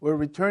We're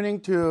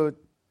returning to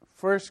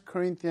 1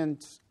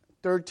 Corinthians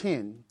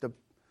 13,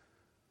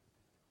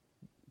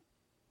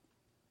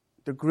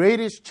 the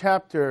greatest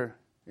chapter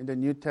in the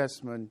New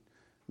Testament,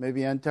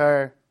 maybe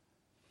entire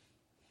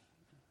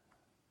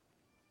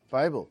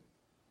Bible.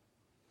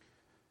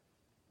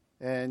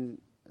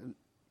 And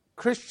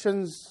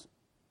Christians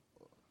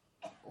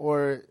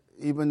or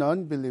even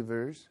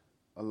unbelievers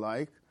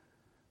alike,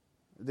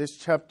 this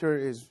chapter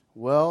is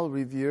well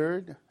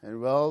revered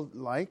and well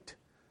liked.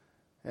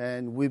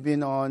 And we've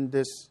been on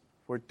this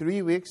for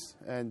 3 weeks,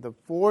 and the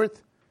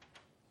fourth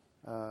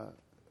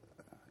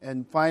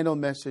and final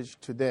message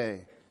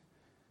today.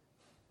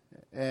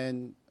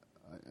 And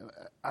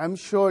I'm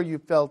sure you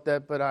felt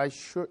that, but I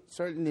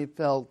certainly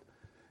felt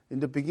in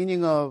the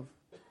beginning of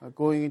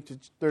going into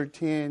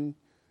 13,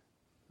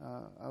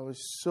 I was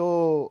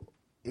so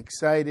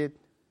excited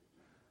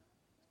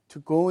to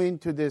go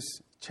into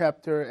this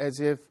chapter as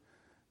if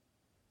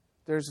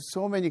there's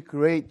so many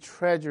great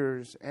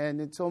treasures, and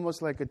it's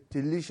almost like a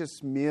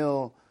delicious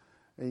meal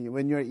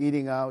when you're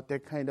eating out,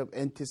 that kind of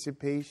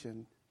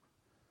anticipation.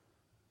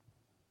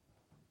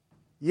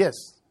 Yes,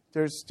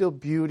 there's still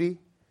beauty,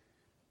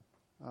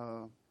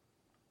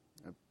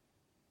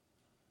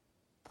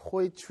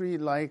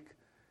 poetry-like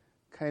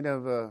kind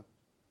of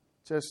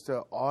just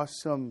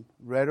awesome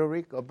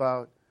rhetoric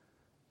about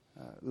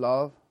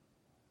love,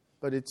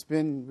 but it's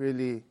been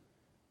really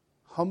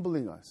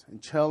humbling us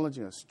and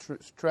challenging us,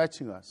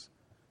 stretching us.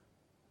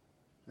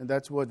 And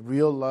that's what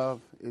real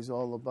love is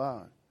all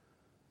about.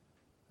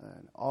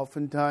 And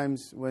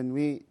oftentimes when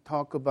we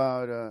talk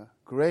about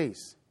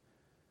grace,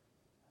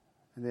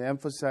 and they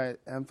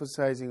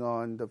emphasizing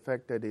on the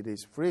fact that it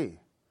is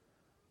free.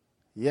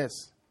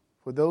 Yes,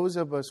 for those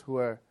of us who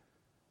are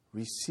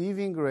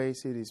receiving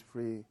grace, it is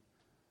free.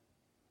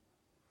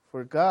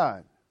 For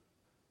God,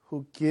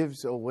 who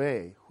gives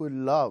away, who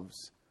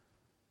loves,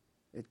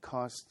 it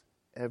costs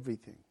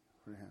everything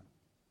for Him.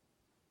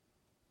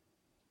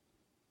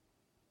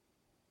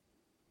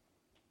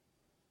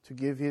 To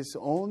give His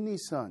only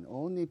Son,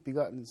 only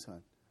begotten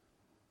Son.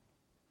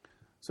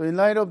 So in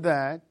light of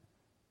that,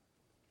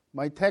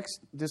 my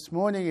text this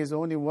morning is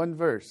only one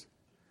verse.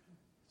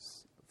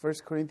 1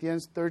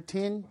 Corinthians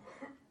 13,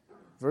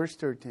 verse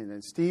 13.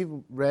 And Steve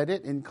read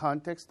it in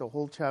context, the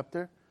whole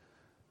chapter.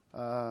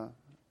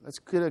 Let's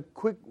get a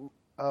quick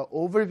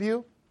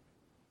overview.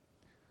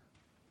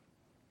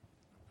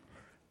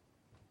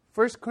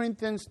 1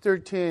 Corinthians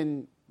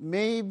 13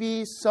 may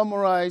be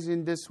summarized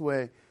in this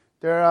way.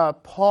 There are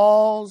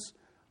Paul's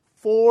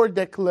 4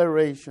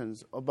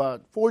 declarations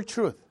about 4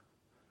 truths.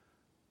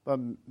 But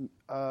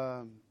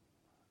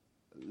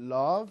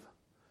love.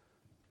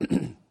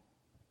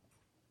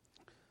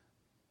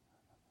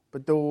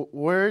 But the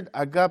word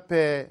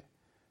agape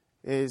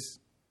is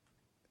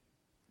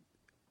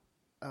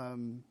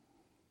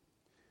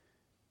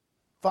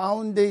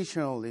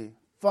fundamentally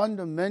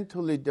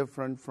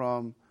different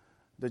from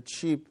the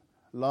cheap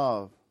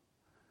love.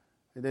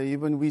 And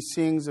even we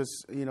sing,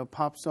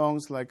 pop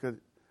songs like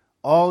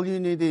all you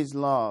need is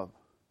love.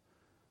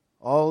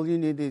 All you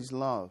need is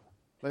love.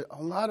 But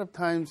a lot of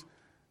times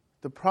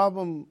the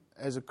problem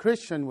as a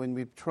Christian when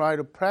we try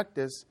to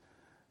practice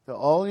the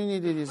all you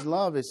need is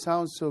love, it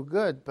sounds so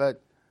good,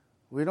 but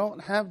we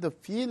don't have the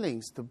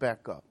feelings to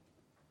back up.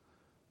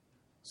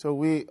 So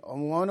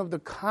one of the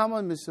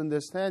common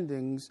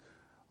misunderstandings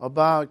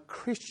about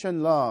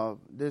Christian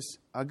love, this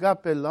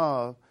agape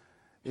love,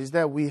 is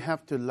that we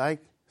have to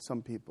like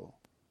some people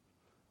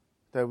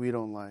that we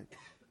don't like.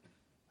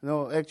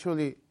 No,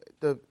 actually,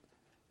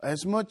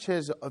 as much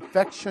as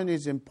affection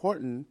is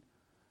important,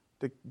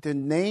 the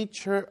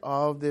nature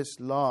of this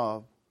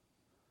love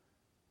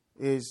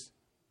is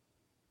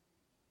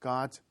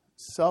God's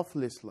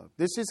selfless love.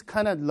 This is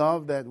kind of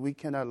love that we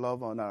cannot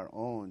love on our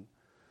own.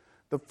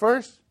 The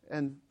first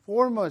and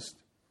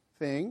foremost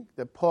thing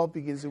that Paul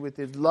begins with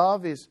is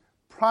love is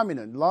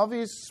prominent. Love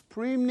is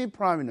supremely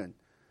prominent.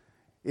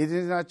 It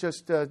is not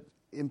just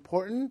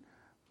important,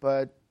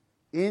 but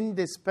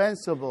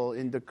indispensable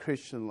in the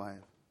Christian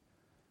life.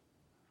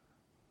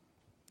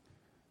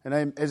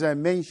 And as I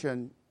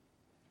mentioned,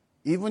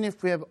 even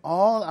if we have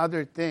all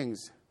other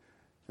things,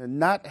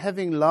 not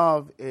having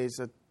love is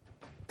a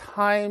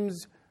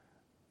times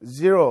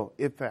 0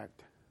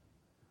 effect.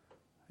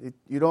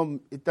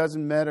 It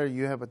doesn't matter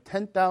you have a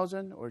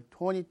 10,000 or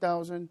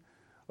 20,000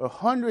 or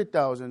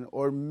 100,000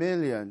 or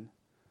million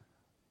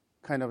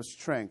kind of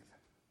strength.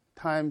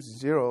 Times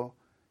 0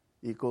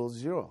 equals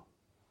 0.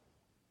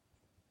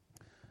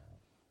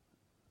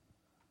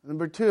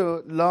 Number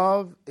 2,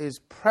 love is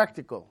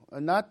practical.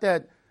 Not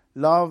that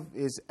love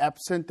is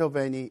absent of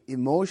any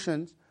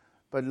emotions,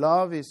 but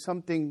love is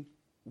something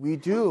we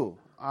do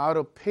out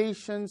of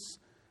patience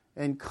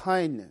and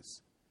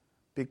kindness,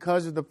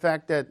 because of the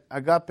fact that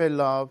agape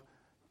love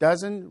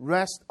doesn't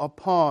rest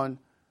upon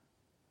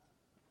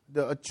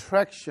the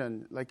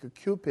attraction like a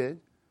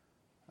Cupid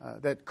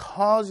that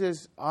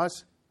causes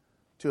us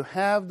to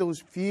have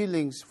those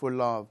feelings for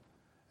love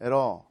at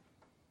all.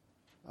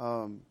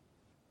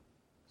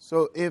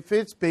 So if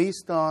it's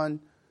based on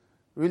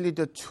really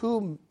the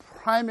two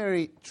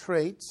primary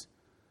traits,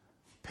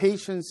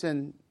 patience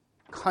and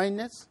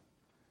kindness,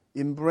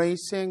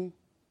 embracing,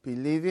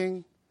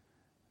 believing,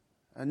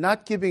 and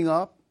not giving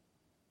up,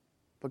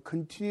 but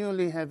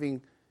continually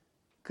having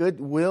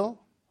goodwill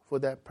for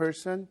that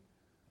person.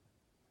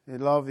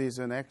 And love is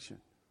an action.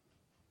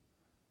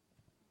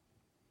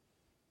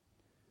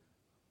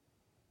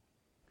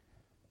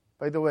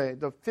 By the way,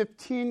 the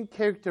 15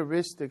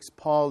 characteristics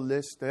Paul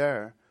lists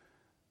there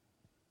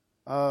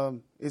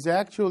is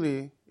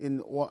actually,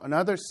 in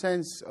another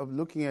sense of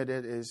looking at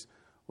it, is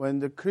when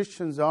the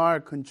Christians are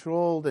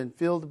controlled and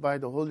filled by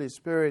the Holy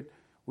Spirit,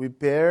 we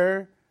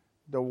bear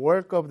the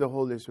work of the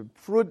Holy Spirit,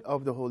 fruit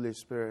of the Holy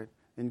Spirit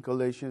in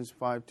Galatians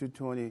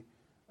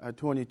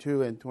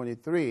 5:22 and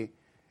 23.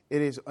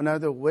 It is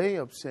another way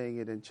of saying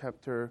it in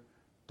chapter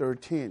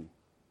 13.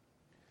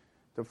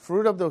 The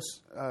fruit of the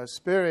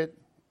Spirit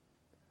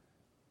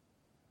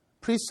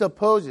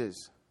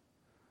presupposes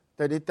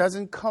that it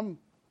doesn't come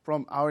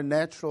from our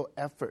natural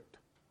effort,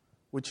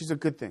 which is a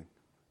good thing.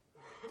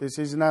 This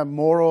is not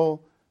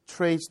moral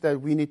traits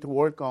that we need to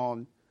work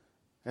on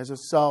as a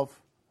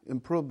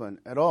self-improvement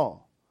at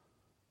all.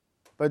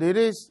 But it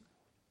is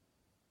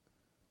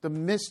the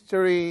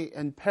mystery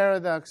and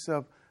paradox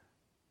of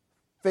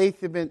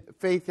faith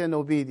and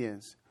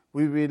obedience.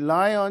 We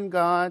rely on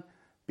God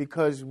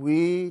because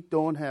we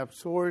don't have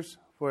source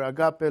for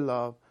agape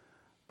love,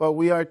 but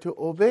we are to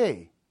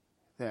obey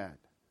that.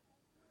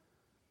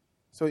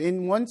 So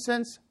in one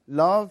sense,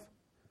 love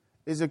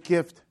is a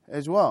gift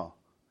as well,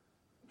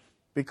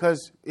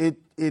 because it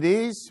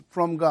is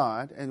from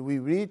God, and we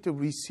need to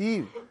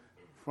receive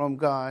from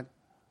God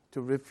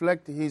to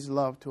reflect His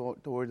love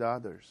toward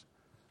others.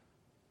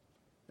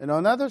 In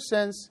another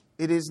sense,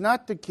 it is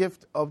not the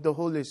gift of the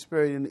Holy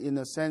Spirit in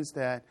a sense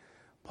that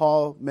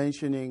Paul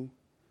mentioning,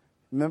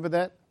 remember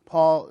that?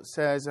 Paul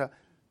says,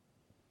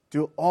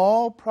 do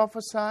all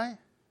prophesy?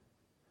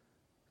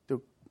 The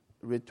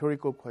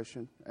rhetorical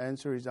question.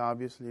 Answer is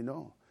obviously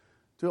no.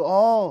 Do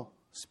all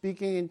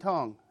speaking in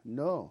tongue?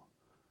 No.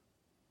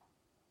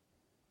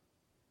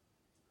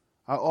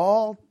 Are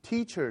all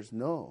teachers?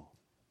 No.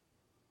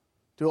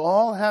 Do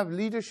all have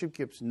leadership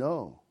gifts?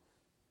 No.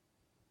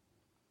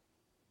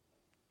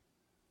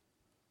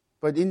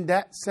 But in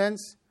that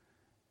sense,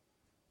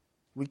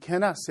 we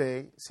cannot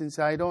say, since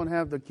I don't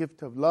have the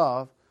gift of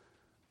love,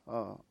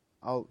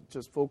 I'll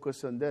just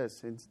focus on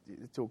this.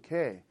 It's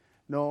okay.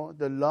 No,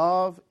 the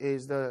love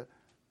is the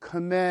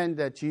command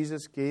that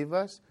Jesus gave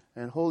us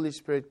and Holy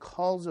Spirit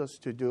calls us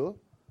to do.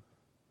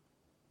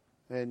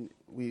 And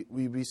we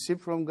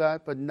receive from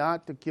God, but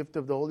not the gift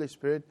of the Holy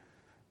Spirit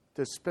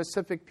to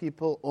specific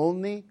people,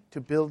 only to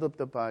build up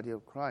the body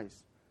of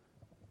Christ.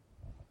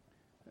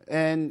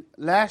 And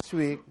last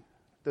week,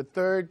 the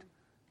third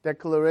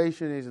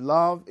declaration is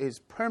love is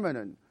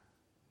permanent.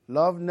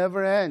 Love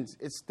never ends.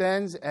 It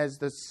stands as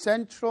the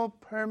central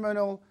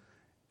permanent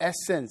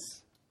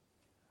essence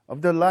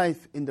of the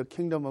life in the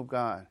kingdom of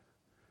God.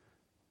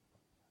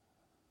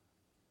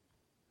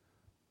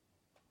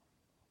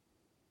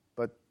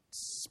 But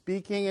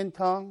speaking in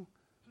tongue,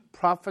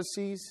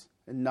 prophecies,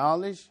 and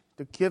knowledge,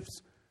 the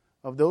gifts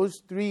of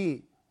those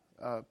three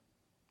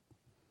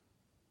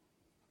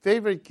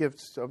favorite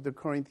gifts of the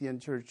Corinthian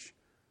church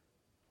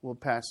will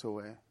pass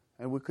away.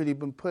 And we could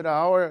even put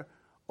our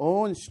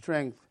own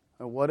strength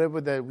and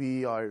whatever that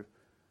we are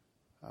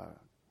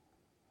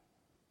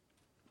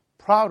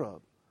proud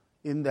of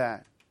in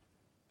that,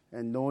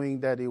 and knowing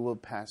that it will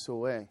pass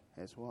away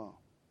as well.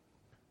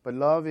 But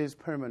love is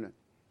permanent.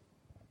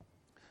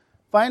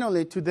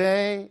 Finally,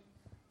 today,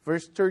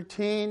 verse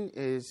 13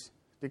 is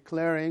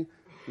declaring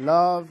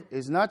love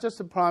is not just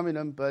a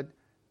prominent, but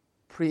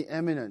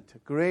preeminent,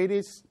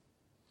 greatest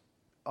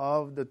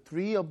of the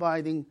three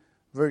abiding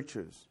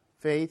virtues,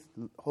 faith,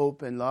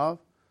 hope, and love.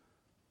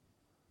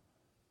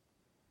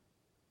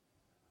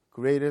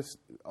 Greatest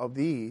of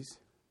these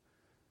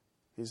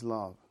is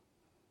love.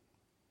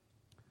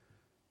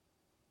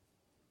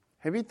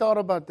 Have you thought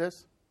about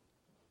this?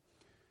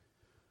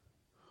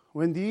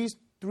 When these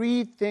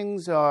three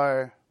things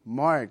are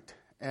marked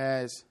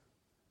as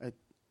a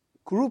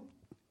group,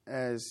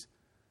 as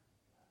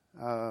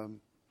the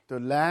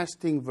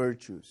lasting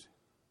virtues,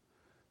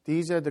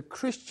 these are the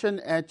Christian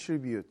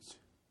attributes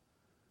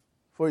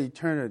for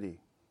eternity.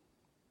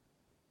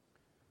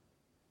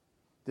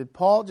 Did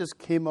Paul just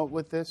came up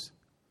with this?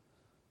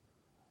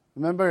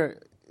 Remember,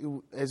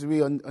 as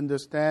we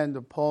understand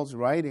Paul's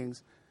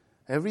writings,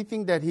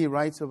 everything that he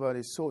writes about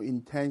is so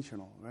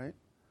intentional, right?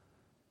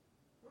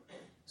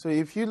 So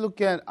if you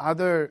look at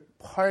other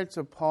parts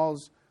of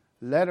Paul's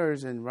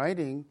letters and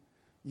writing,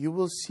 you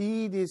will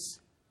see this.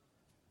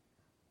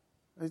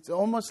 It's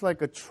almost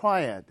like a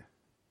triad.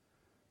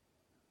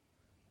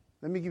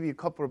 Let me give you a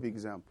couple of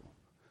examples.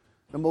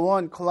 Number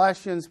one,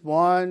 Colossians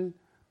 1,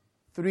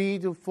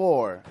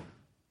 3-4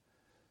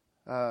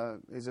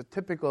 is a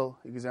typical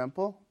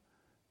example.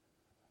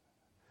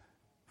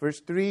 Verse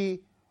 3,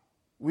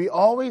 we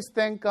always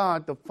thank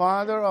God, the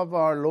Father of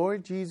our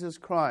Lord Jesus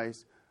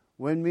Christ,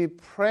 when we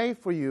pray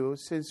for you,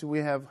 since we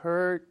have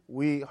heard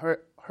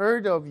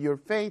heard of your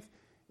faith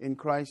in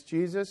Christ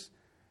Jesus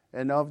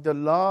and of the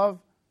love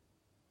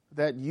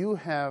that you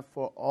have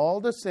for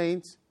all the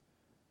saints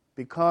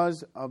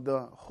because of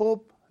the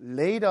hope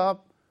laid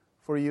up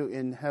for you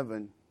in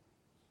heaven.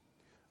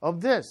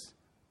 Of this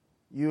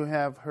you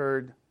have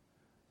heard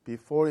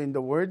before in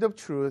the word of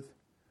truth,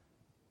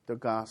 the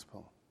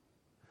gospel.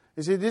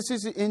 You see, this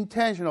is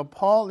intentional.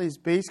 Paul is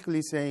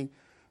basically saying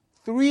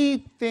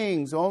three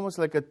things, almost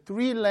like a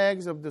three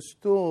legs of the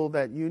stool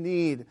that you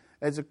need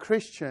as a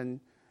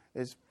Christian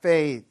is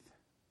faith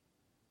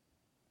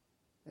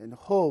and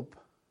hope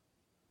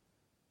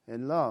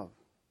and love.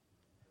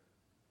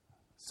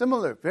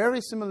 Similar,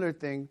 very similar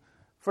thing.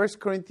 1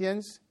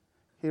 Corinthians,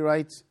 he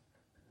writes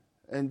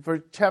in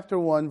chapter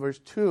 1, verse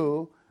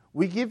 2,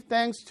 we give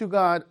thanks to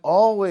God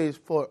always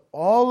for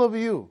all of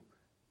you,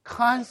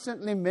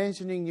 constantly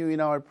mentioning you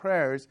in our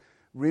prayers,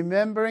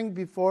 remembering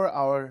before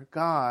our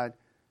God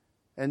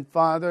and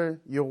Father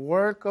your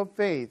work of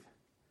faith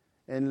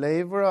and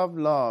labor of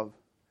love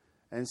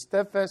and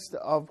steadfast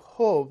of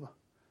hope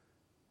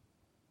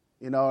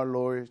in our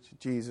Lord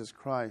Jesus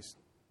Christ.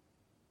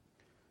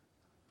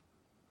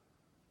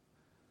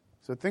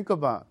 So think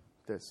about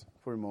this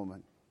for a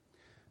moment.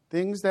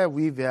 Things that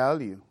we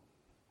value,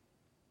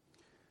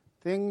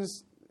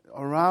 things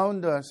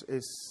around us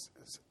is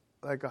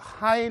like a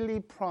highly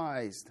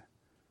prized,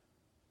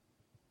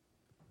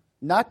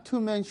 not to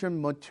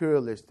mention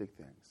materialistic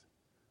things,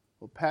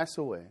 will pass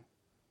away.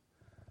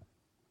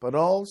 But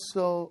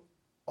also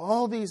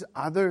all these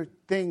other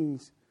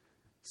things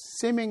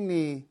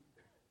seemingly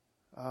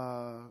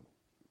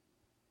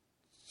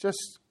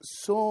just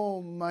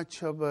so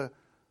much of a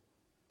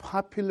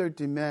popular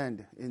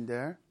demand in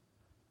there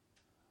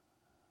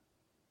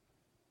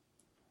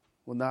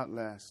will not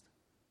last.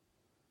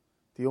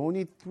 The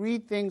only three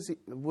things that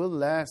will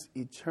last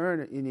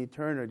in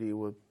eternity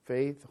were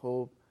faith,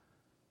 hope,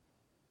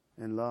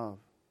 and love.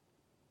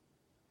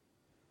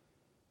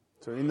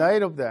 So in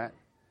light of that,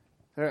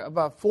 there are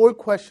about 4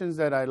 questions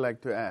that I'd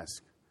like to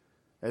ask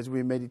as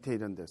we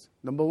meditate on this.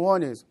 Number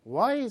 1 is,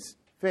 why is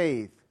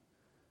faith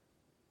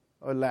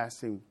a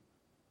lasting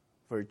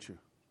virtue?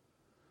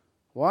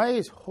 Why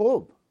is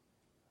hope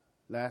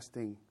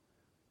lasting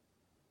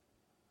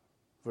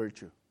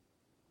virtue?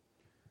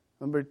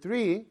 Number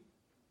 3,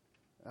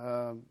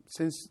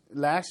 since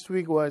last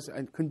week was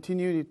and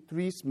continued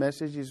 3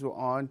 messages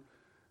on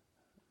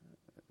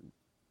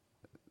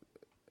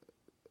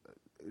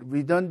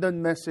redundant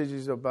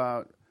messages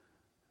about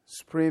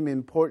supreme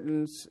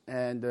importance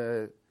and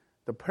the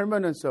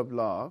permanence of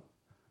love,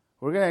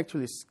 we're going to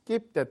actually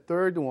skip the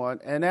 3rd one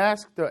and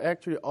ask the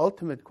actually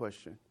ultimate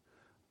question.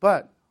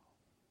 But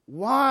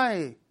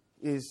why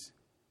is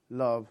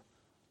love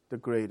the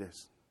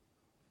greatest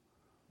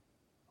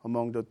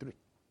among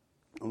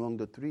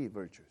the three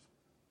virtues?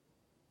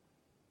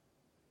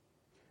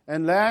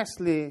 And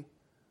lastly,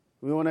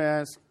 we want to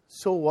ask,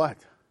 so what?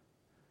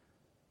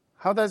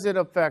 How does it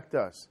affect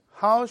us?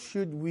 How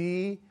should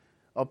we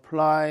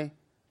apply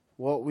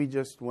what we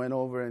just went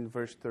over in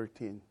verse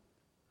 13?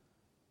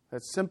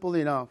 That's simple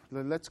enough.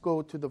 Let's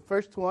go to the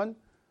first one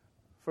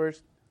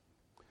first.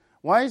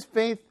 Why is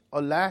faith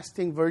a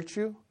lasting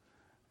virtue?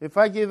 If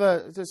I give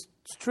a just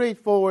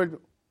straightforward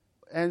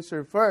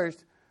answer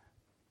first,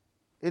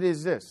 it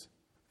is this.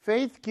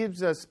 Faith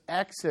gives us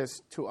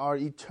access to our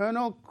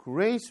eternal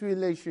grace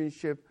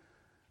relationship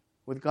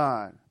with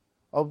God.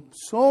 Of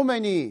so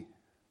many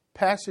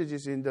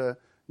passages in the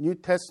New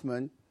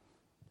Testament,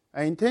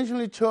 I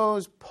intentionally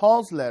chose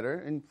Paul's letter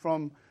and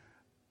from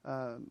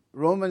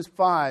Romans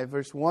 5,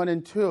 verse 1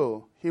 and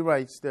 2. He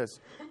writes this,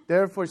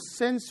 therefore,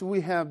 since we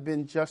have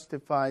been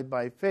justified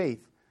by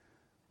faith,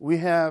 we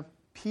have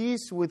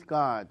peace with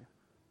God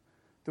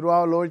through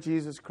our Lord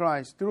Jesus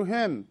Christ. Through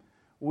him,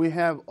 we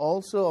have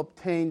also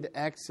obtained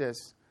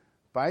access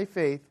by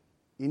faith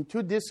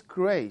into this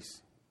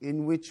grace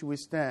in which we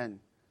stand.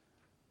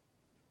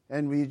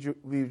 And we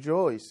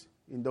rejoice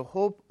in the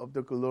hope of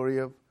the glory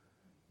of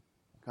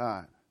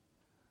God.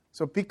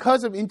 So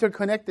because of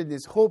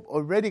interconnectedness, hope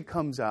already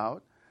comes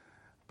out.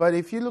 But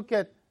if you look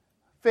at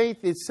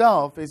faith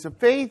itself,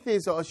 faith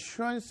is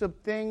assurance of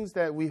things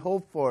that we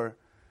hope for.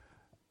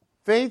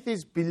 Faith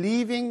is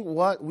believing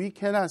what we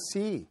cannot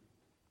see.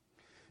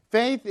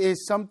 Faith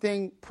is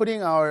something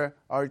putting our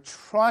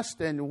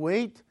trust and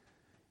weight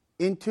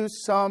into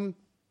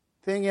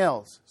something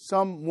else,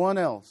 someone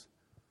else.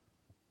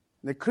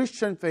 The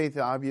Christian faith,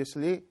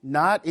 obviously,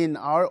 not in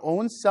our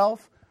own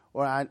self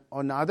or on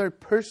another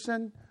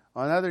person,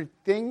 on other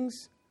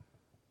things,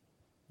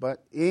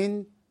 but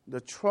in the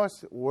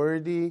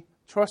trustworthy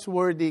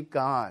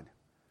God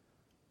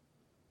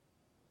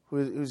who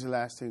is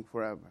lasting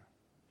forever.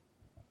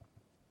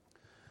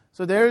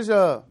 So there's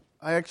a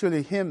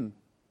hymn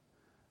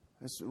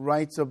that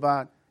writes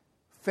about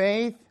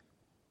faith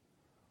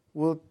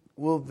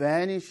will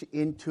vanish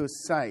into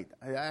sight.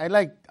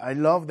 I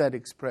love that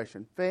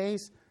expression.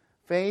 Faith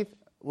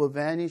will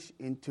vanish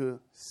into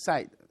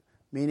sight,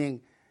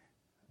 meaning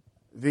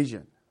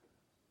vision.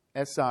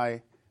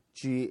 SIGHT.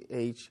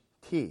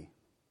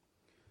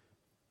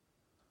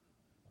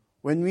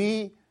 When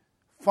we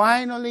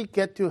finally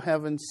get to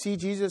heaven, see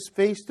Jesus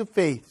face to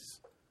face,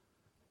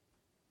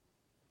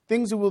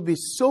 things will be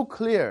so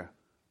clear.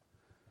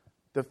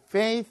 The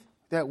faith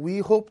that we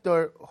hoped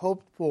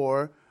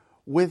for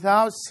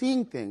without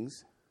seeing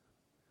things,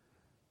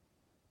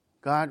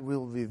 God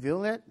will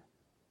reveal it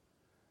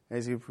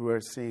as if we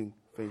were seeing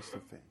face to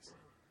face.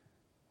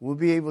 We'll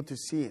be able to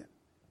see it.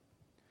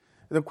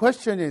 The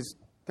question is,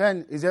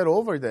 then, is that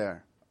over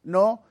there?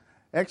 No.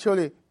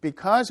 Actually,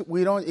 because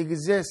we don't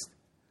exist,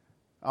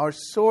 our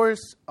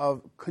source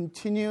of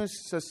continuous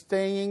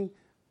sustaining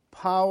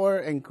power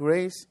and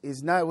grace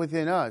is not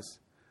within us.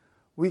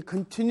 We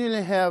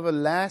continually have a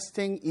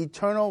lasting,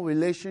 eternal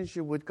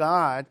relationship with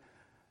God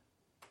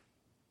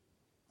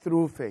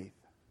through faith.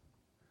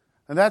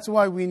 And that's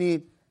why we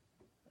need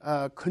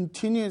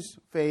continuous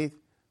faith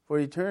for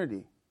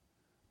eternity.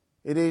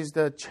 It is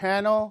the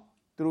channel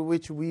through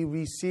which we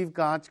receive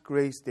God's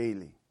grace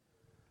daily.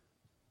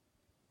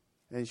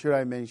 And should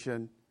I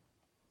mention,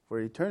 for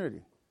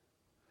eternity.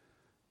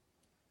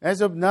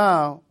 As of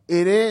now,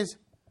 it is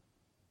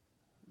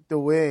the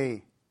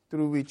way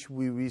through which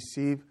we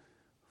receive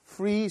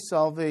free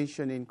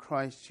salvation in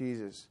Christ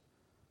Jesus.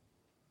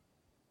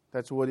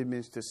 That's what it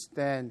means to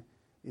stand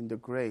in the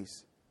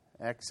grace,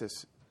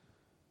 access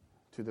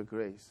to the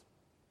grace.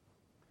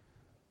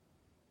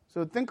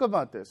 So think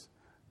about this.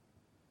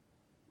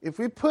 If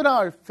we put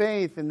our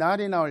faith not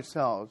in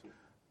ourselves,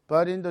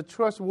 but in the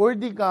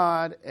trustworthy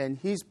God and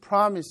His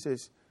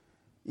promises,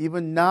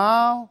 even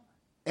now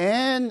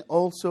and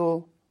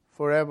also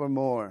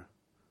forevermore,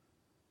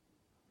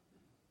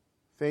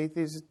 faith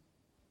is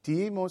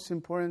the most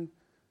important,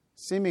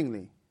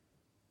 seemingly,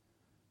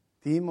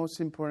 the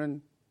most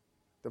important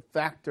the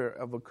factor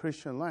of a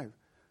Christian life.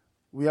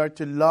 We are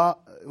to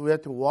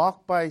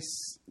walk by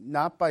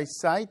not by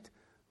sight,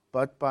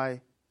 but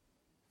by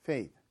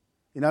faith.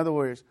 In other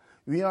words,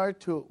 we are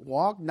to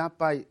walk not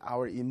by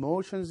our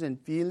emotions and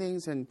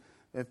feelings and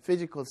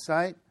physical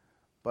sight,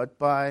 but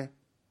by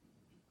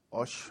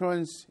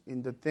assurance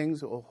in the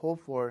things we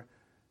hope for,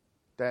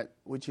 that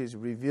which is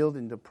revealed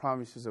in the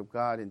promises of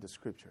God in the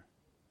Scripture.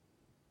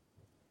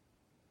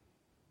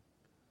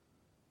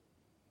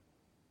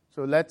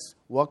 So let's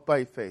walk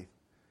by faith,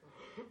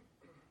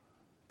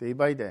 day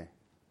by day.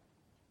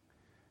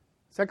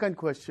 Second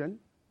question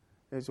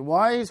is,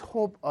 why is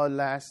hope a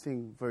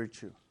lasting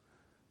virtue?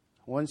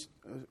 One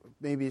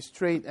maybe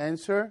straight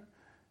answer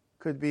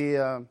could be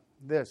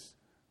this.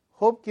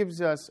 Hope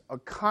gives us a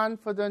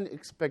confident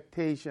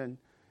expectation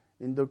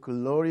in the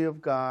glory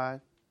of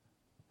God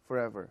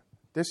forever.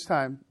 This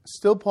time,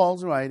 still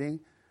Paul's writing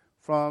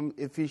from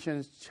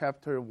Ephesians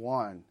chapter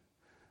 1,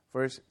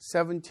 verse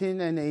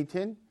 17 and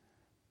 18.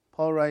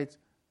 Paul writes,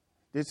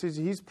 this is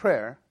his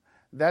prayer,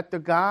 that the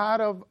God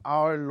of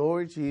our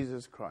Lord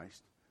Jesus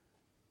Christ,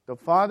 the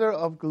Father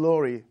of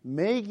glory,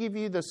 may give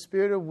you the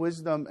spirit of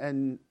wisdom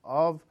and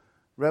of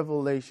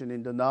revelation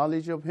in the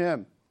knowledge of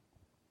Him,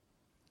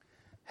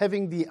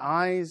 having the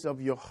eyes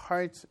of your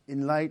hearts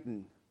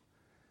enlightened,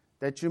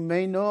 that you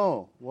may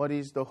know what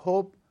is the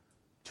hope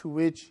to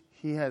which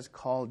He has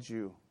called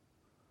you,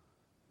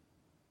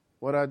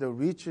 what are the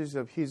riches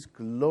of His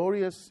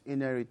glorious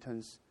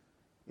inheritance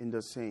in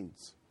the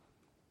saints.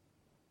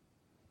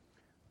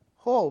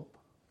 Hope,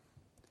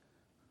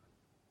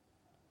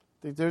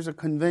 there's a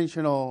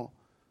conventional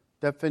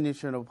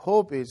definition of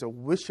hope is a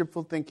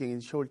wishful thinking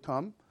in short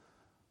term,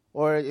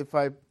 or if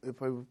I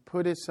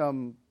put it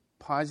some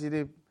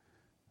positive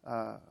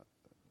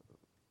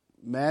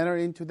manner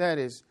into that,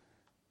 is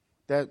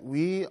that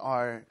we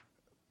are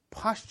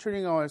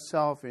posturing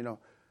ourselves in a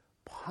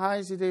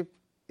positive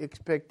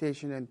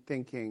expectation and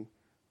thinking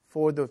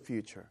for the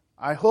future.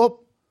 I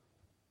hope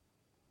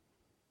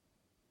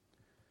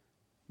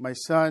my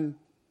son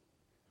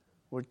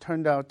will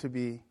turn out to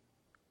be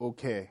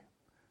okay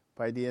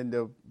by the end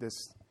of this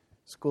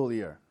school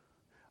year.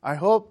 I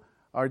hope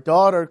our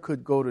daughter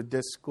could go to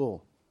this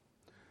school.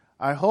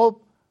 I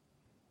hope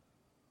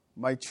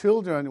my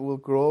children will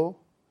grow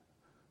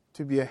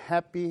to be a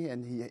happy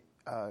and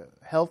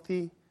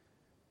healthy,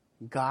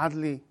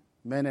 godly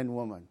men and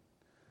women.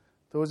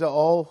 Those are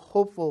all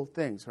hopeful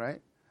things,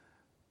 right?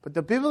 But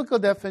the biblical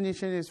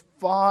definition is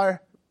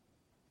far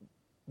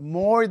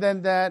more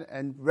than that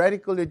and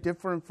radically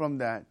different from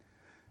that.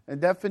 The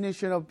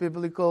definition of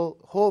biblical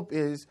hope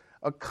is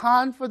a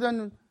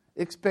confident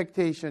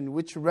expectation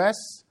which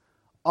rests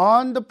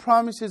on the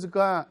promises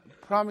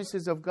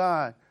of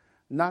God,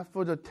 not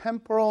for the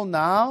temporal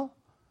now,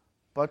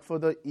 but for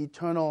the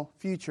eternal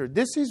future.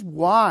 This is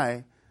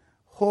why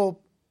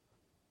hope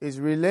is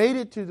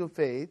related to the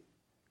faith,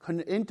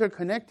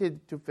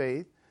 interconnected to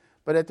faith,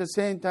 but at the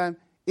same time,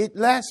 it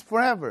lasts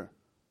forever.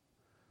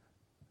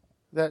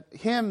 That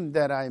hymn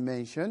that I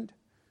mentioned,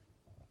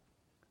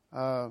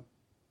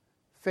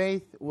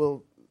 faith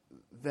will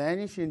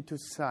vanish into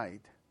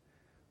sight.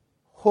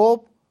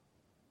 Hope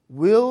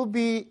will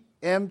be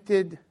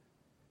emptied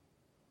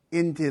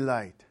in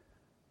delight.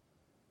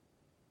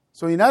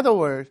 So in other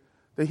words,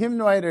 the hymn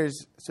writer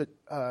is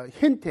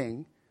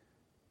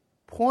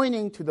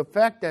pointing to the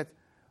fact that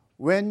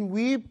when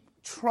we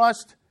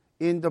trust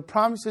in the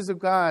promises of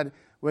God,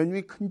 when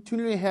we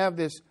continually have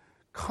this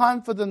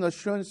confident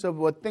assurance of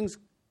what things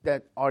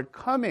that are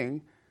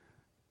coming,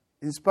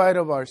 in spite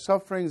of our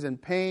sufferings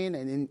and pain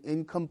and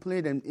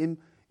incomplete and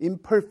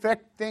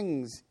imperfect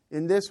things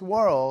in this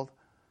world,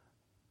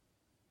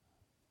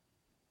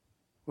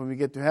 when we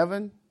get to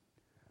heaven,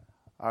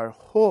 our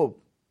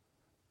hope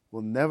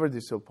will never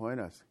disappoint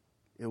us.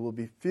 It will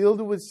be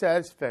filled with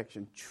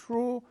satisfaction,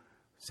 true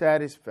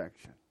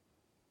satisfaction.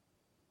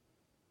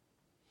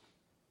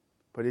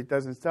 But it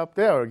doesn't stop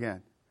there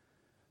again.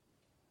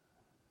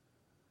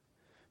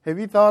 Have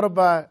you thought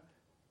about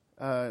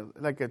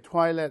like a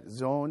Twilight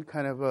Zone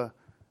kind of a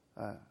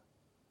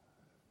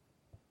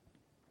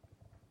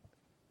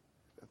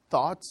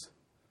thoughts,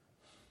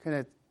 kind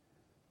of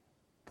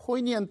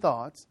poignant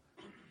thoughts,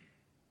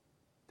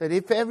 that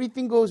if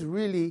everything goes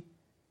really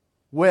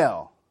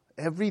well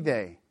every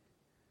day,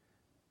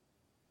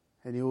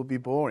 and it will be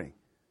boring,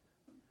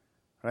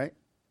 right?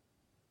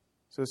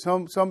 So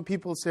some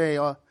people say,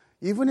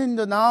 even in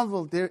the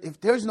novel, if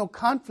there's no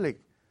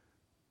conflict,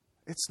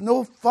 it's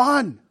no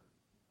fun.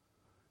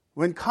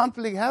 When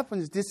conflict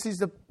happens, this is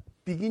the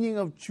beginning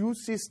of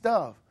juicy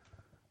stuff.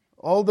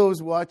 All those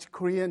who watch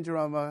Korean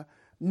drama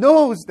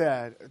knows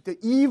that the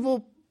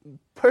evil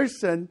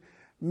person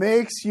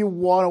makes you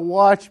want to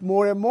watch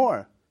more and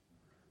more.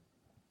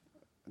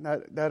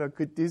 Not a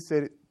good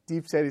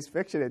deep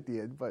satisfaction at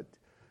the end, but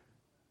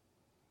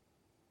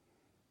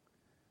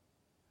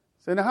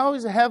so now how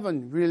is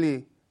heaven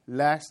really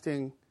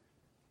lasting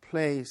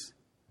place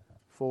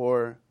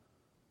for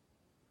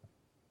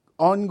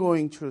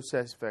ongoing true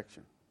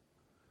satisfaction?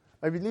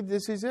 I believe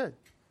this is it.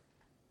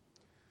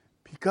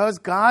 Because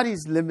God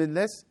is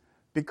limitless,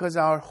 because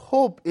our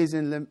hope is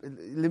in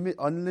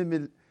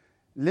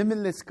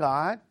limitless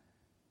God,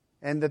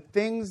 and the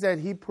things that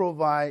He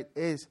provides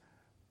is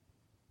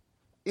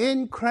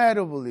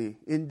incredibly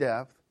in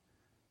depth,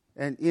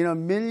 and in a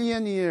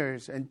million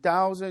years and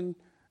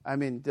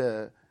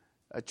a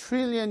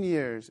trillion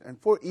years, and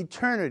for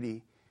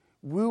eternity,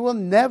 we will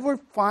never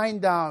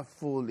find out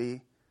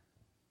fully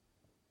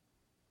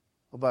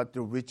about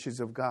the riches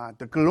of God,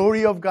 the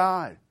glory of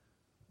God.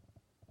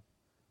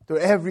 So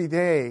every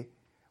day,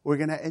 we're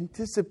going to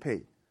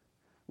anticipate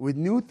with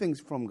new things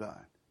from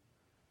God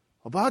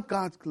about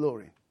God's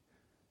glory.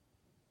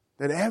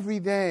 That every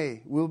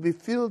day we'll be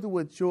filled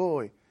with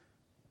joy.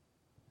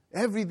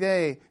 Every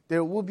day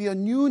there will be a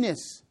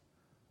newness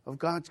of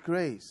God's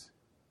grace.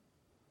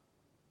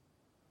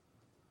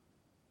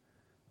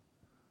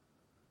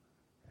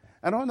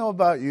 I don't know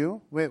about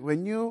you,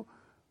 when you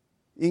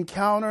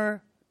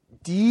encounter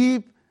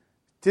deep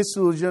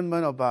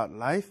disillusionment about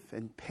life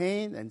and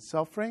pain and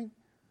suffering,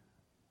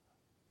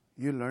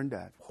 you learn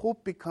that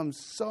hope becomes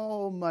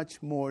so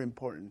much more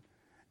important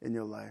in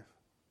your life.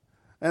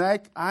 And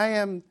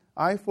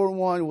I for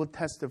one will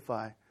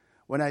testify,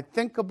 when I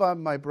think about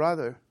my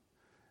brother,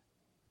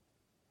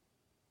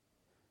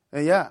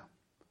 and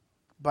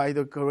by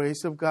the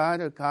grace of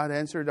God, God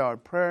answered our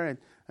prayer, and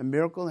a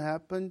miracle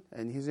happened,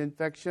 and his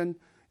infection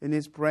in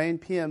his brain,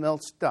 PML,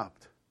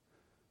 stopped.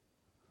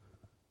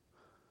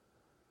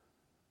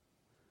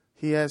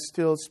 He has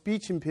still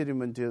speech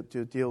impediment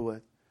to deal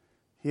with.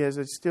 He has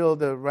still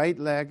the right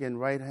leg and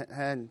right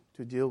hand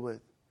to deal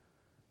with.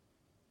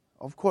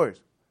 Of course,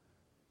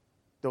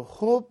 the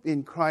hope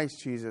in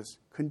Christ Jesus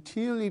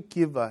continually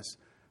give us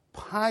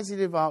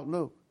positive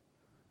outlook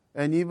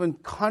and even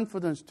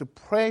confidence to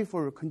pray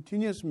for a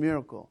continuous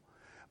miracle.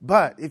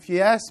 But if you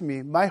ask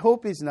me, my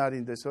hope is not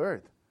in this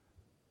earth.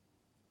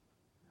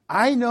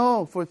 I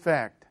know for a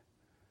fact,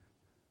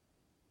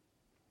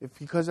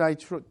 because I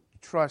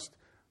trust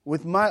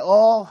with my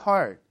all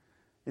heart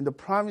in the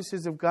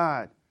promises of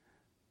God,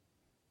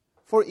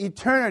 for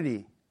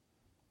eternity,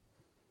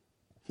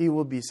 He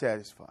will be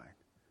satisfied.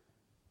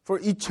 For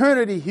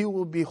eternity, He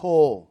will be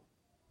whole.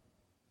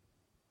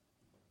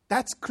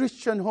 That's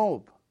Christian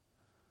hope.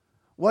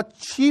 What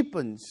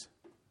cheapens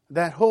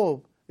that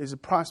hope is a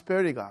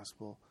prosperity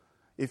gospel.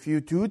 If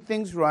you do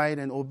things right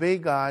and obey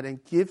God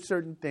and give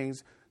certain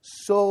things,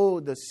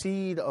 sow the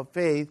seed of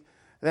faith,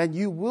 then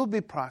you will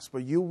be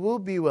prosperous, you will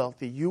be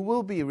wealthy, you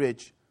will be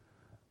rich.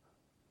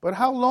 But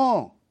how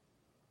long?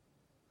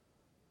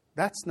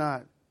 That's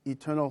not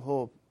eternal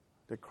hope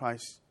that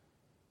Christ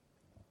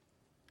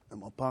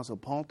and Apostle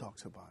Paul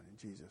talks about in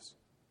Jesus.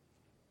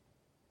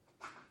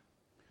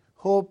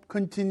 Hope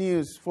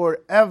continues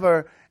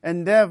forever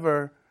and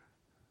ever.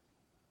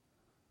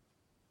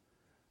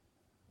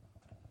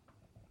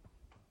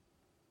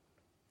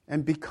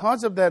 And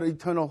because of that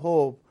eternal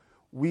hope,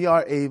 we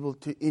are able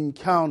to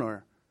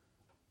encounter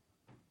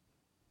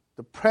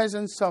the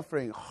present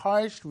suffering,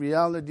 harsh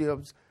reality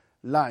of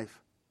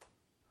life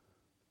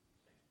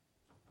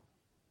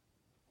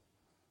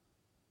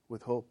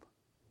with hope.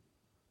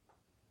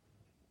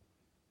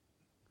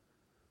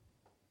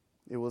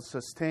 It will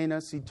sustain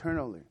us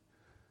eternally.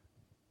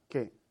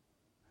 Okay.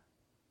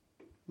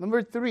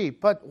 Number 3,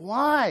 but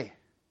why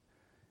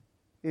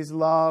is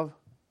love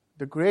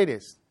the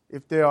greatest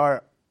if there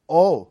are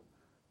all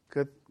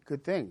good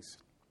things?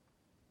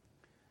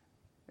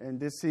 And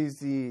this is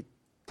the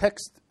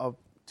text of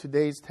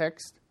today's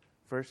text,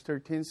 verse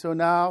 13. So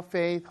now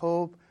faith,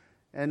 hope,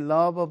 and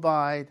love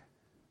abide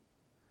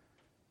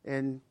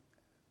in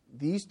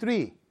these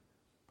three,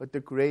 but the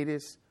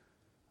greatest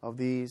of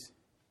these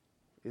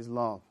is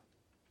love.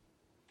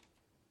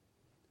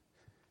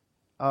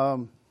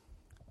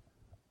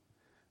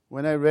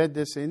 When I read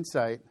this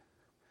insight,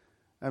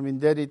 I'm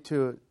indebted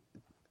to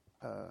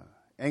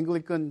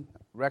Anglican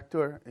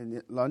rector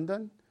in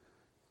London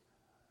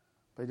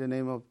by the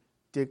name of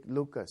Dick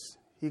Lucas.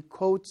 He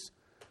quotes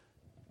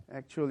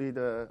actually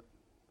the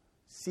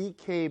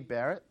C.K.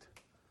 Barrett,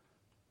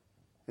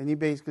 and he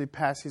basically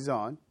passes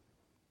on.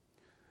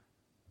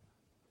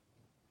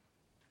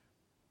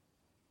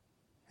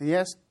 And he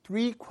asks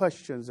 3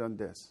 questions on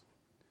this.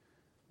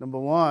 Number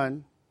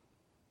 1,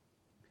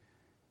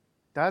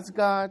 does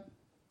God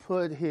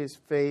put his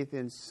faith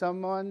in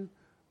someone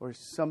or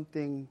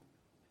something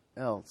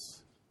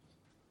else?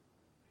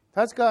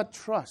 Does God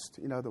trust,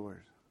 in other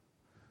words?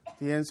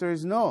 The answer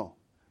is no.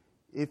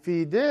 If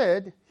he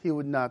did, he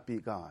would not be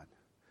God.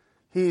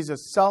 He is a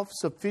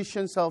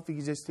self-sufficient,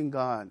 self-existing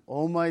God,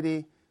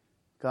 Almighty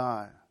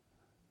God.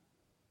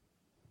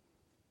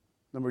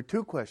 Number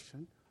 2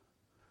 question,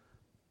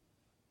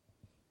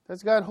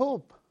 does God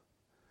hope?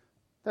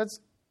 Does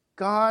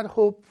God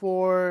hope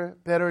for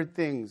better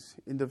things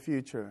in the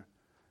future?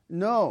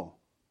 No.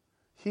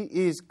 He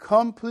is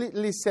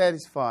completely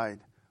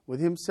satisfied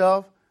with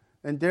himself,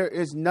 and there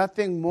is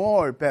nothing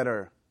more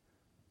better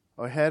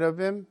ahead of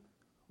him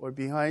or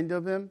behind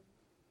of him.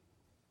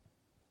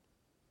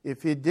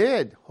 If he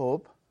did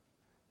hope,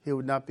 he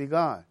would not be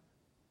God.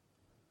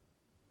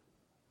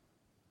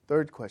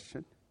 3rd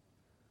question,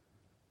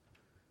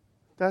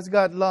 does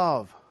God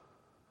love?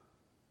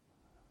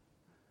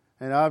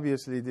 And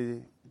obviously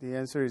the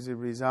answer is a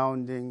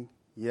resounding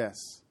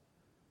yes,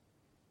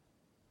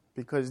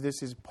 because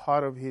this is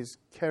part of his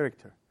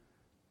character,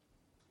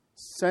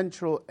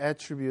 central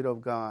attribute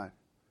of God.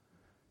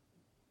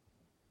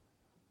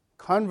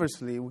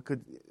 Conversely, we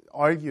could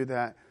argue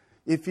that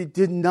if he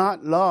did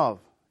not love,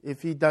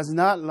 if he does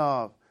not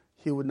love,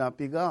 he would not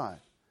be God.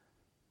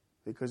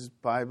 Because the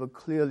Bible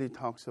clearly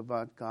talks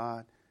about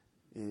God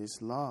is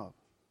love.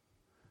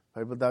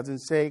 The Bible doesn't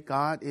say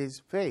God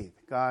is faith,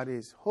 God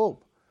is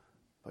hope,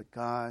 but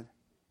God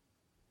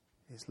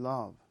is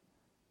love.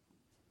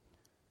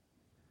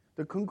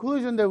 The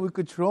conclusion that we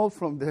could draw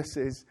from this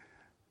is,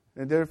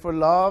 and therefore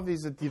love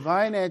is a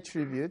divine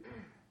attribute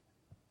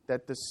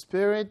that the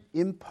Spirit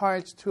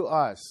imparts to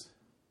us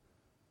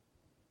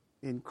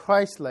in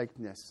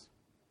Christ-likeness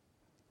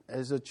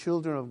as the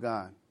children of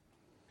God.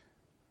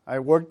 I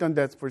worked on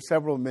that for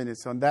several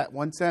minutes, on that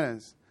one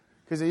sentence,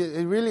 because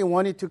I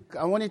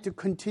wanted to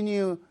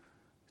continue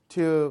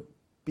to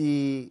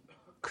be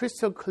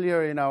crystal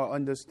clear in our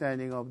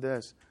understanding of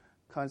this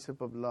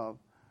concept of love.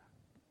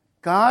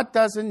 God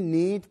doesn't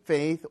need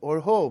faith or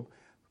hope.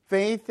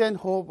 Faith and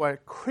hope are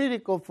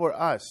critical for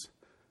us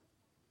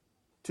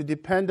to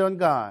depend on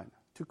God,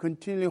 to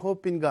continually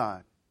hope in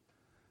God.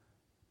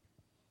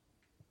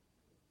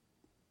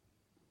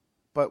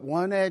 But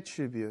one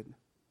attribute,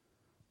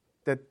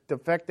 that the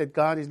fact that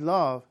God is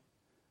love,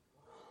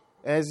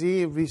 as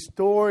he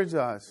restores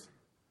us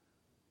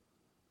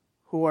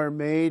who are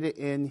made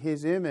in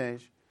his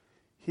image,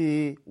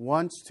 he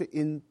wants to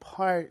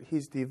impart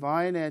his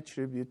divine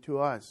attribute to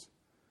us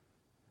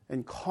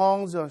and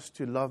calls us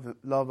to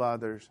love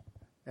others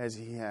as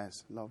he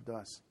has loved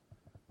us,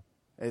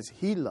 as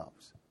he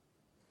loves.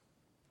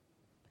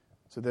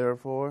 So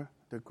therefore,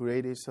 the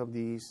greatest of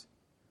these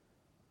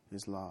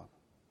is love.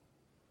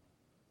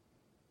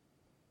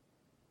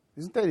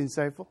 Isn't that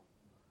insightful?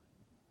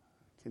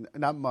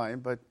 Not mine,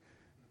 but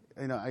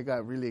I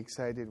got really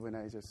excited when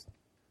I just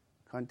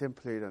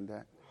contemplated on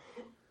that.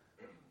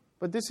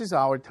 But this is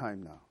our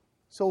time now.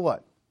 So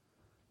what?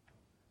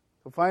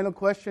 The final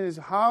question is,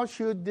 how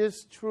should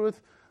this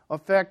truth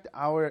affect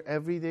our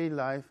everyday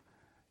life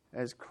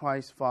as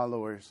Christ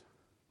followers?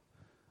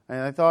 And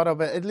I thought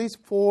of at least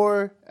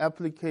 4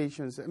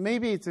 applications.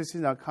 Maybe this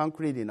is not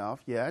concrete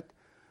enough yet,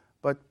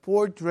 but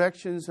 4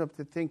 directions of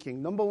the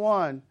thinking. Number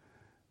 1,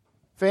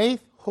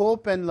 faith,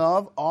 hope, and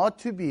love ought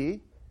to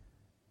be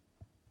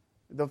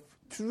the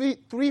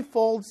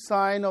threefold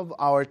sign of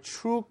our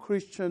true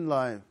Christian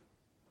life.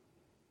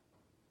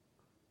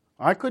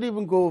 I could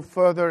even go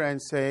further and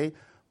say,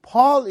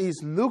 Paul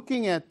is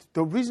looking at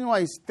the reason why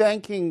he's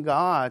thanking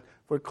God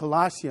for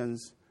Colossian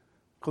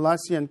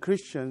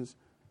Christians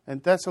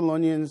and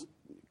Thessalonian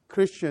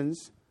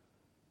Christians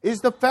is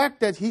the fact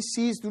that he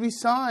sees 3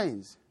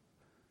 signs.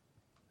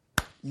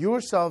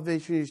 Your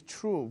salvation is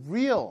true,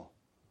 real.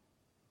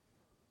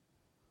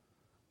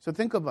 So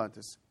think about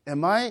this.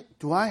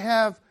 Do I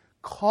have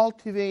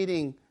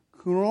cultivating,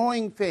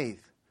 growing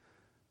faith?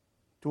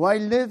 Do I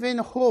live in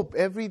hope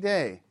every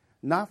day?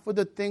 Not for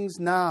the things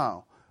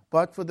now,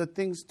 but for the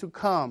things to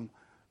come.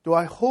 Do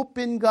I hope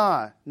in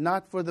God,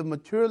 not for the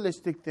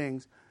materialistic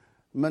things,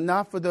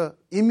 not for the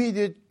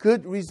immediate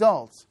good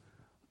results,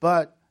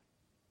 but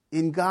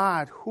in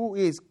God who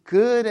is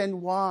good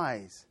and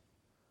wise?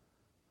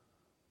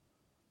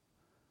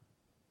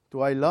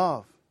 Do I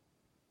love?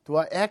 Do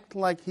I act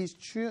like His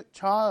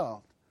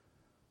child?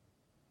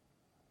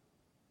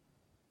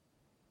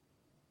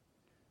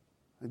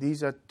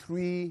 These are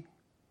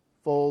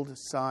threefold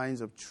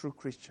signs of true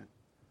Christian,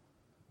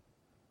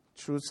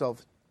 true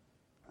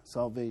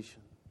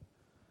salvation.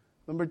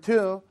 Number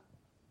 2,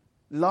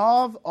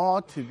 love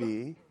ought to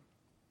be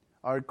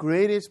our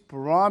greatest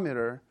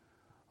barometer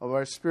of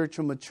our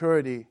spiritual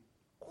maturity,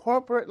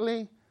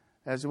 corporately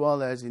as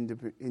well as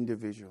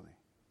individually.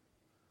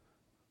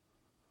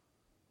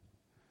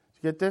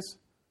 You get this?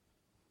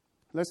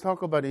 Let's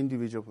talk about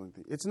individual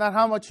things. It's not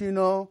how much you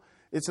know.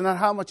 It's not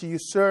how much you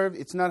serve.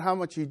 It's not how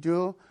much you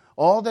do.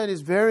 All that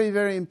is very,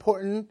 very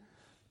important.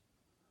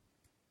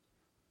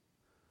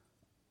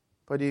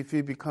 But if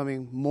you're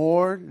becoming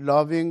more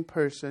loving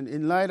person,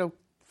 in light of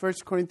 1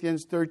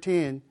 Corinthians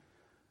 13,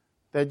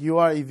 that you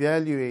are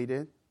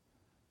evaluated,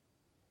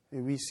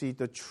 and we see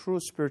the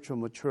true spiritual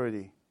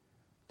maturity,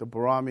 the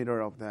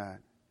barometer of that.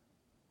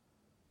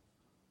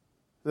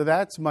 So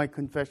that's my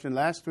confession.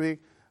 Last week,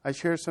 I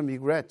shared some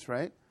regrets,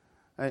 right?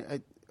 I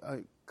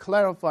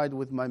clarified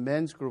with my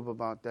men's group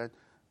about that.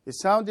 It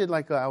sounded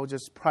like I was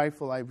just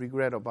prideful. I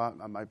regret about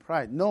my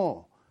pride.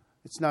 No,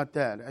 it's not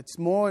that. It's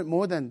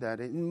more than that.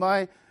 In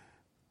my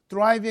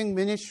thriving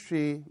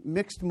ministry,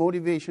 mixed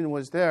motivation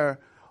was there.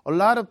 A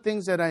lot of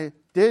things that I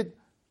did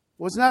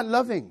was not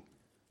loving.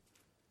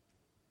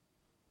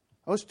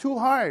 I was too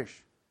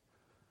harsh.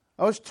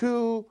 I was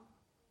too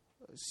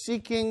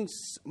seeking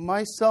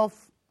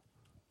myself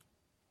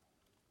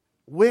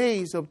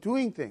ways of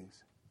doing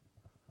things.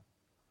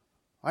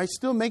 I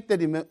still make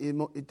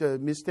the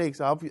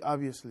mistakes,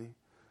 obviously.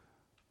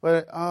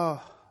 But I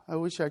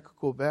wish I could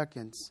go back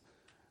and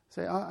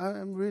say,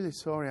 I'm really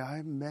sorry,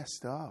 I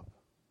messed up.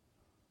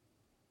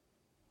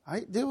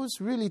 There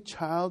was really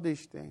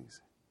childish things.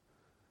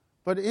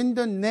 But in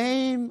the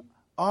name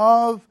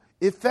of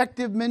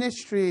effective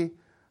ministry,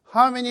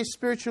 how many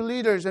spiritual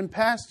leaders and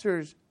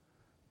pastors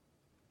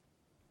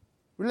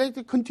would like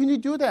to continue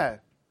to do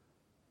that,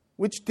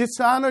 which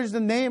dishonors the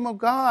name of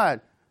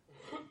God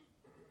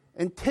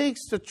and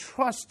takes the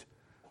trust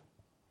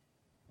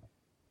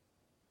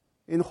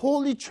in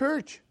Holy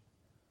Church?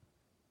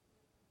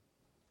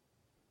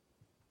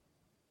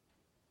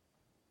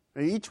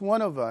 And each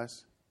one of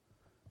us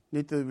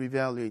need to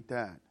reevaluate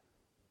that.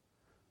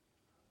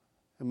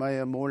 Am I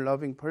a more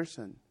loving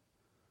person?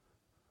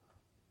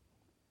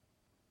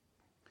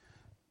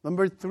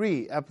 Number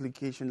 3,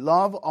 application.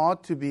 Love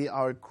ought to be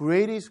our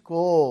greatest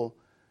goal,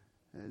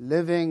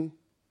 living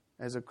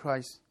as a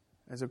Christ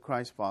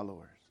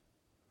followers.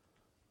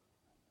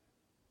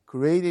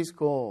 Greatest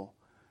goal.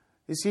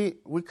 You see,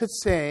 we could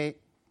say,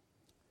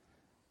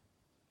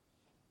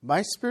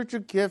 my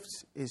spiritual gift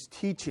is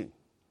teaching.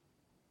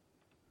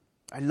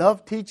 I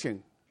love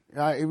teaching.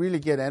 I really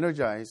get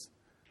energized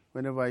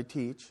whenever I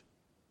teach.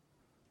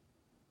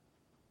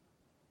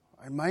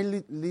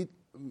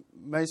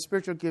 My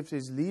spiritual gift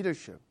is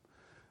leadership.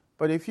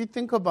 But if you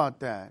think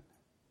about that,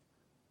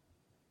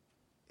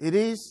 it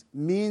is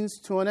means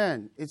to an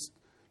end.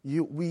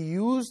 We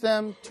use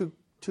them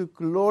to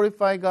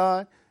glorify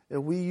God.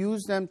 We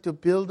use them to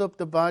build up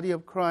the body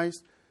of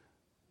Christ.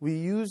 We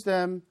use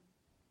them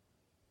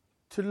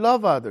to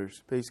love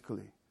others,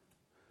 basically.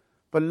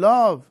 But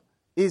love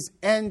is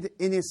end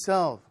in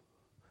itself.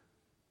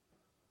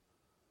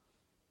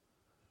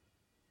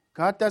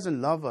 God doesn't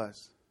love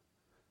us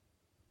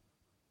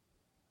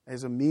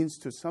as a means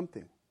to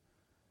something.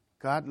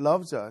 God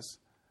loves us,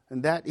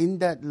 and that in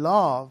that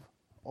love,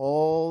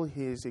 all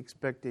His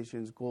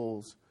expectations,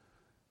 goals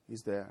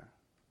is there.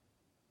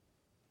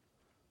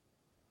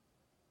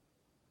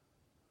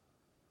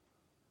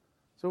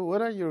 So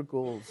what are your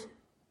goals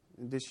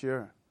in this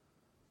year?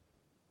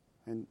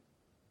 And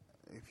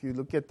if you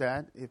look at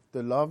that, if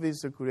the love is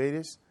the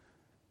greatest,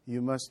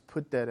 you must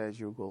put that as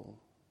your goal.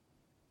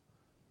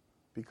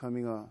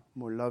 Becoming a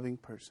more loving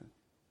person.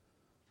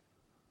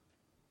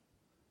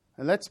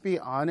 And let's be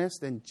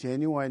honest and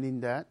genuine in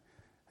that,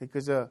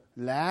 because the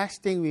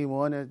last thing we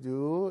want to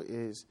do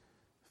is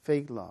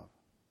fake love.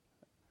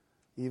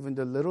 Even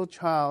the little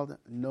child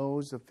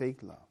knows the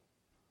fake love.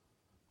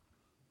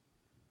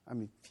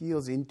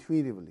 Feels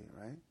intuitively,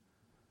 right?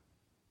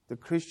 The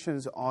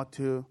Christians ought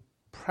to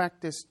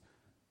practice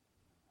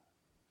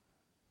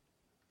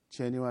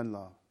genuine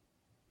love,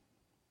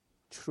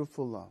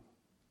 truthful love.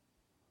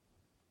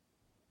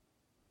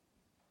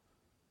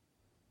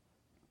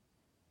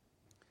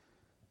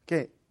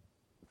 Okay,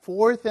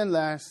 fourth and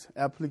last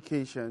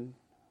application,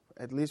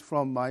 at least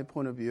from my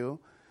point of view,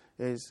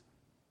 is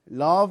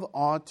love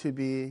ought to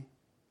be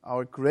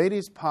our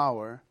greatest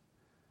power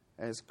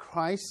as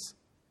Christ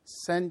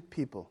sent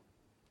people.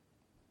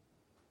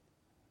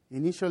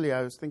 Initially,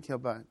 I was thinking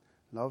about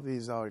love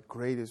is our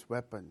greatest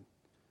weapon.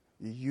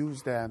 You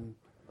use them,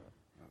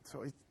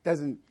 so it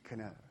doesn't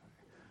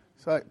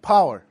So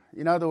power,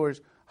 in other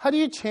words, how do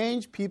you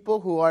change people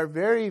who are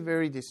very,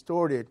 very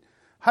distorted?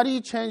 How do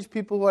you change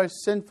people who are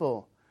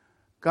sinful?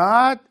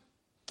 God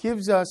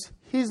gives us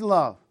His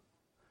love.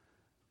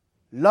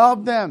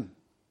 Love them.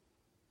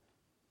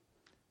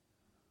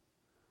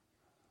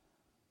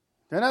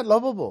 They're not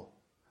lovable.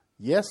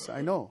 Yes,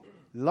 I know.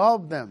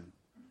 Love them.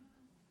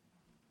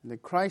 And the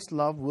Christ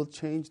love will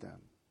change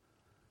them.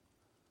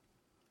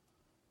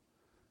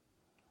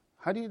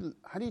 How do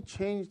you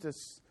change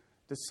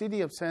the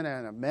city of Santa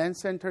Ana,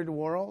 man-centered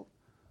world?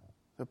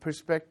 The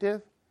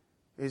perspective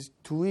is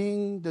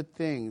doing the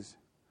things.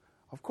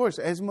 Of course,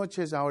 as much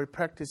as our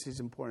practice is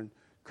important,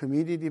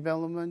 community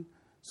development,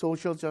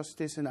 social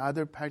justice, and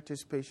other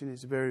participation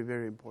is very,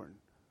 very important.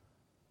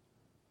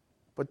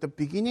 But the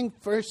beginning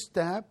first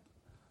step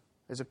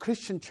as a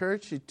Christian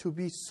church is to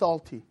be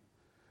salty.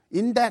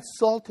 In that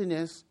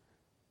saltiness,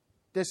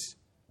 this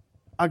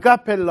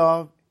agape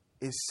love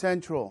is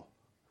central.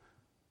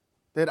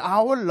 That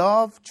our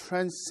love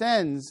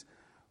transcends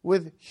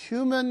with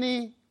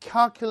humanly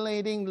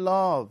calculating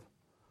love.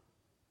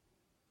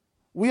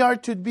 We are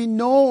to be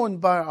known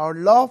by our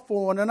love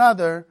for one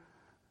another.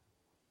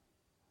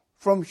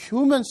 From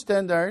human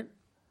standard,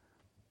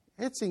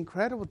 it's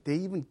incredible they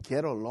even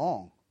get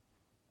along.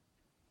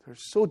 They're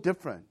so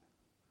different.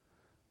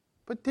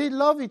 But they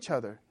love each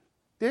other.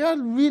 They are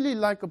really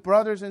like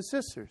brothers and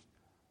sisters.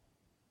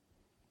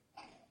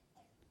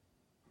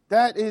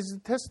 That is the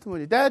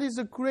testimony. That is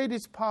the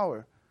greatest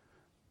power.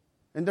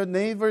 And the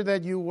neighbor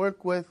that you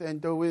work with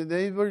and the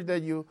neighbor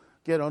that you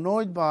get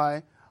annoyed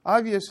by,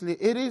 obviously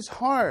it is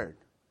hard.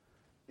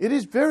 It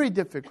is very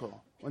difficult.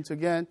 Once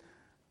again,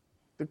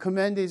 the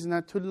command is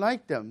not to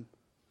like them,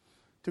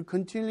 to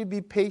continually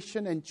be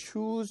patient and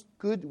choose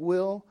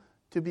goodwill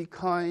to be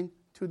kind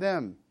to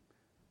them.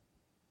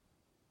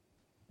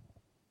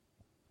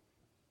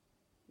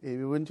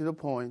 Even to the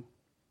point,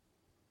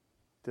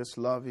 this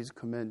love is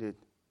commended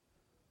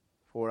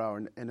for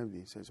our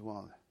enemies as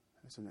well,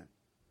 isn't it?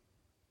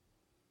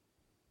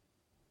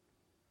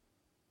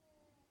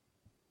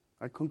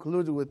 I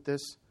conclude with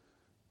this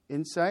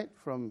insight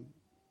from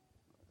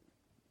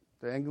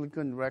the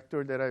Anglican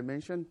rector that I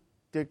mentioned,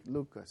 Dick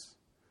Lucas.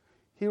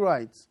 He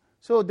writes,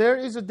 so there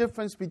is a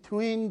difference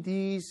between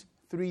these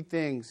three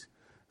things.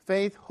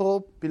 Faith,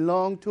 hope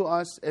belong to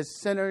us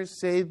as sinners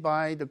saved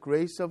by the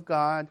grace of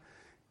God.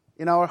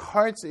 In our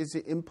hearts is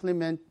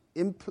implanted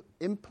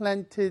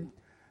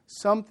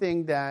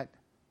something that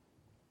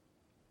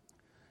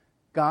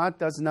God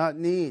does not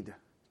need.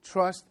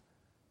 Trust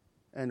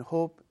and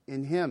hope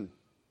in Him.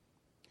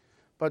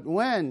 But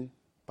when,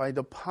 by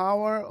the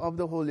power of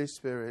the Holy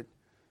Spirit,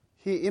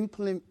 He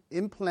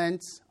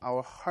implants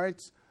our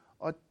hearts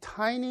a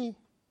tiny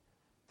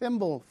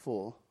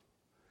thimbleful,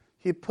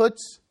 He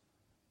puts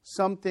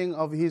something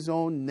of His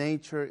own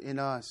nature in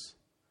us.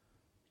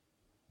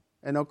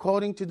 And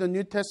according to the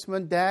New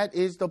Testament, that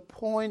is the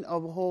point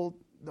of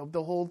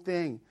the whole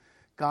thing.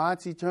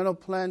 God's eternal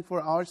plan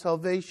for our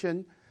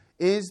salvation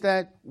is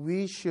that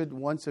we should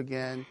once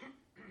again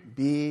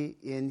be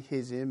in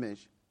His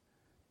image.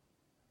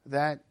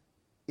 That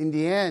in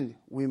the end,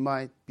 we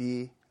might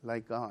be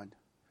like God.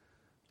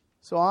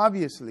 So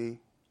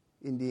obviously,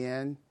 in the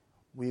end,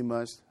 we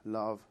must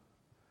love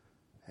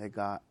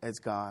as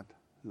God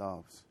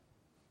loves.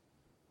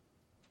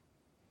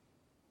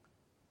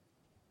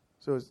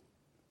 So,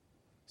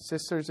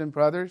 sisters and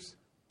brothers,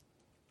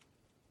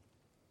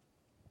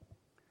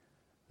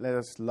 let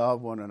us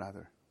love one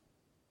another.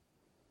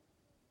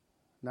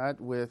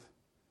 Not with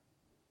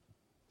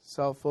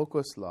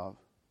self-focused love,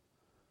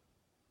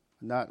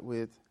 not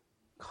with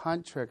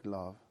contract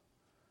love,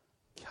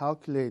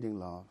 calculating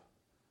love,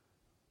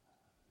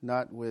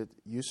 not with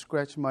you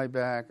scratch my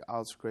back,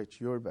 I'll scratch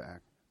your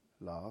back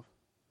love,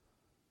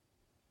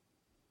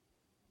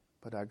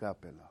 but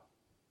agape love.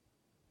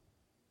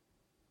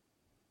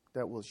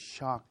 That will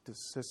shock the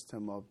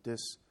system of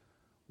this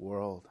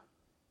world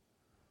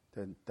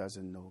that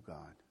doesn't know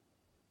God.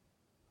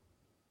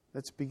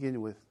 Let's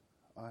begin with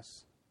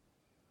us.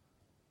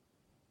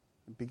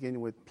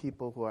 Begin with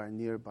people who are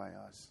nearby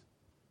us.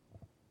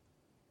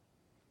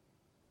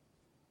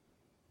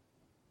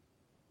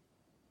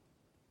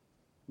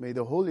 May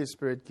the Holy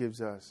Spirit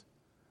gives us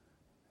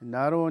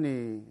not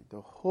only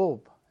the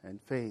hope and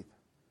faith,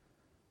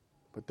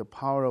 but the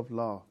power of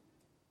love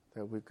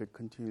that we could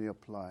continually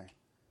apply.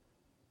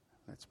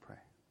 Let's pray.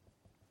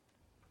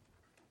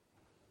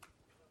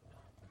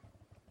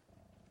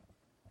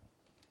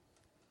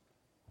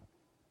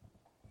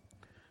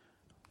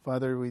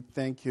 Father, we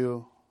thank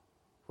you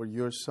for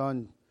your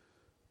Son,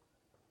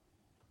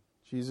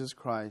 Jesus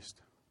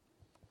Christ,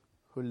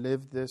 who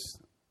lived this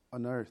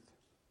on earth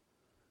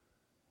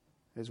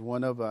as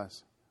one of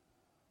us,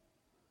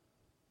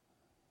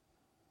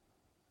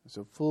 as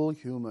a full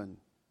human.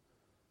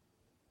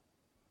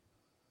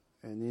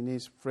 And in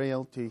His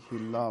frailty, He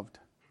loved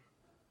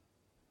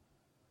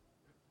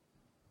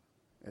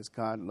as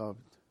God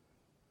loved.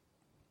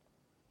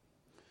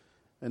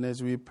 And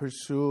as we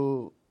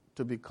pursue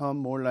to become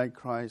more like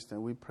Christ,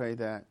 and we pray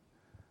that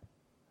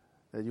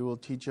you will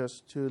teach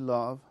us to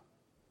love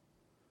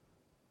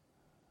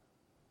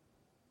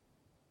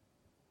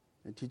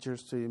and teach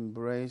us to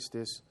embrace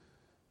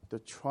the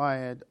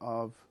triad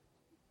of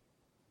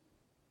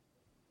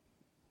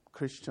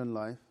Christian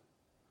life,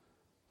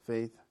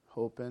 faith,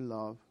 hope, and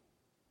love,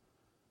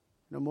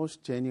 in the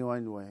most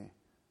genuine way.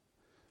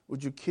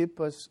 Would you keep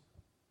us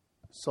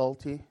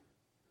salty?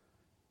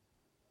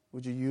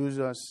 Would you use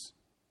us,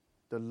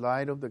 the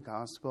light of the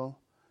gospel,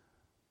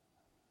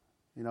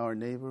 in our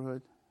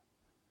neighborhood,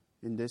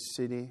 in this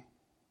city,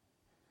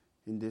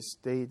 in this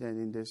state,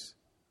 and in this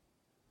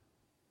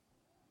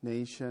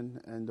nation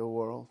and the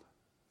world?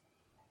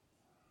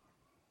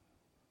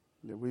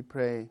 That we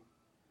pray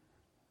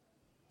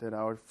that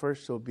our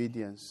first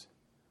obedience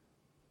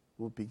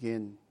will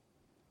begin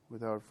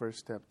with our first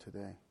step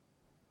today.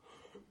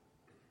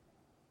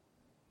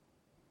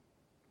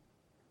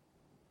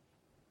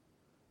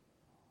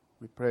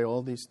 We pray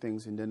all these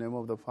things in the name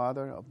of the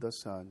Father, of the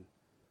Son,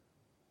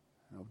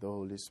 and of the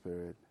Holy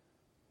Spirit.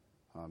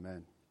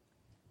 Amen.